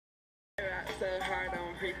so hard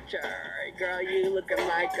on preacher. Girl, you looking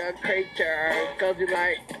like a creature. Cause you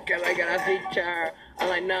like, can I get a feature? I'm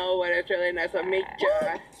like, no, but it's really nice to meet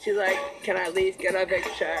ya. She's like, can I at least get a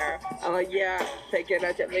picture? I'm like, yeah, take it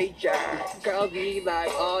at your leisure. Girls be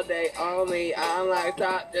like, all day on me. I'm like,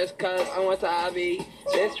 stop just cause I'm wasabi.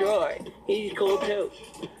 This Roy, he's cool too.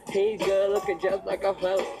 He's good looking just like a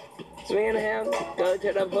float. Me and him go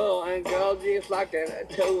to the pool and girls be flocking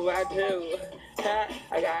 2 by 2.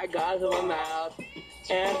 I got gauze in my mouth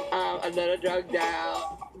and I'm a little drugged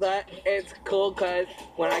out. But it's cool cause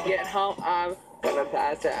when I get home I'm gonna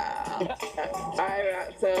pass out. I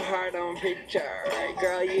rap so hard on preacher.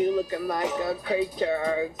 Girl, you looking like a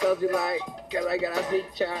creature. Cause you like, can I get a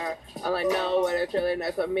feature? I'm like, no, but it's really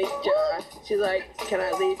nice to meet ya. She's like, can I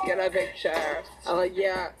at least get a picture? I'm like,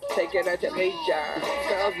 yeah, take it at your leisure.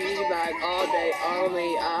 Girls be like, all day on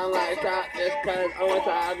me. I'm like, stop just cause I'm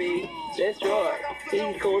wasabi. This Roy,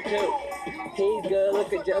 he's cool too. He's good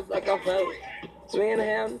looking just like a float. Me and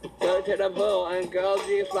him go to the pool and girls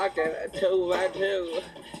be flocking 2 by 2.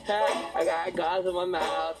 I got gauze in my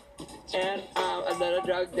mouth and I'm a little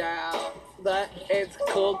drugged out. But it's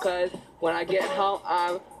cool cause when I get home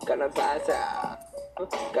I'm gonna pass out.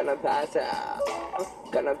 Gonna pass out.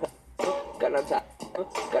 Gonna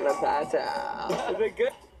pass out. Is it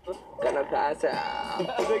good? Gonna pass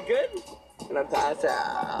out. Is it good? Gonna pass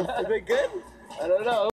out. Is it good? I don't know.